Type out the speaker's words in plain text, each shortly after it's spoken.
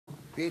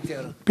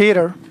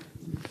Peter.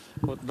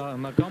 In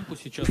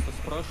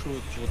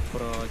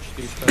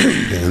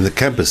the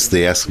campus,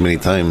 they ask many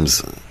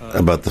times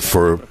about the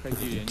 4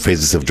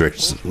 phases of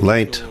direct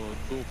light.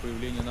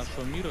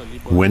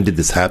 When did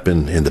this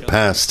happen in the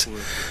past,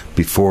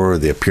 before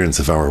the appearance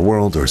of our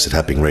world, or is it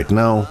happening right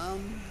now?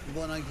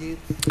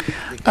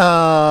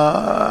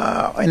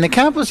 In the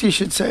campus, you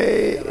should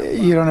say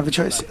you don't have a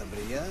choice.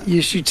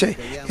 You should say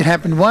it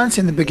happened once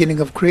in the beginning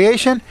of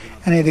creation,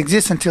 and it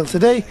exists until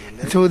today.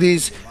 And through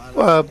these,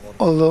 through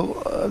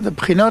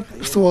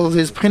all of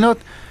these Behinot,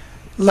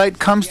 light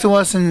comes to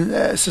us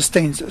and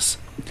sustains us.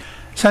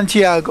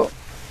 Santiago.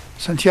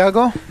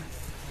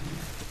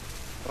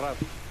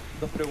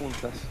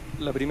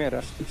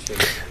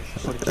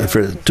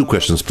 For 2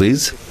 questions,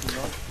 please.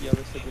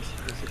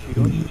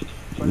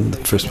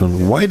 The first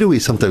one, why do we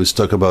sometimes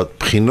talk about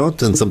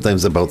Behinot and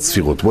sometimes about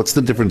Sephirot? What's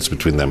the difference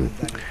between them?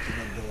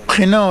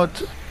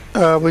 Behinot,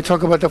 we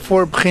talk about the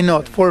 4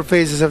 Behinot, 4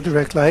 phases of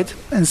direct light,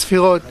 and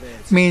Sephirot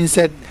means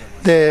that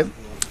the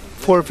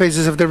 4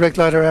 phases of direct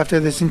light are after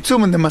the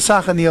Tzimtzum and the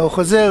Masach and the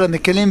Ochazer, and the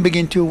Kelim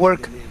begin to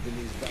work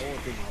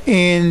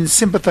in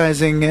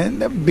sympathizing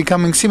and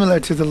becoming similar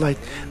to the light.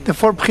 The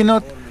 4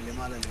 Behinot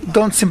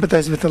don't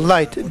sympathize with the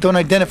light, don't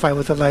identify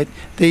with the light.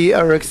 They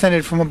are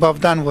extended from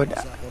above downward.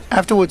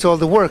 Afterwards, all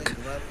the work,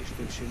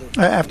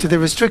 after the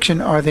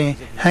restriction, are the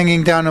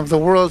hanging down of the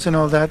worlds and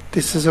all that.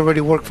 This is already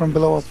work from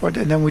below upward.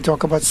 And then we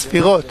talk about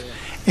Sephirot.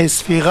 A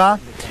Sephira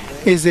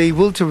is a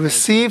will to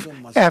receive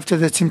after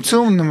the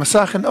Tzimtzum, the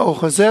Masach, and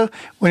Ochazer,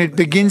 when it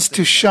begins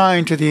to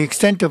shine to the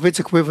extent of its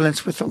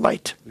equivalence with the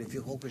light,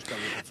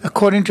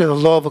 according to the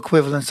law of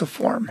equivalence of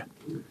form.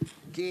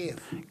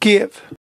 Give.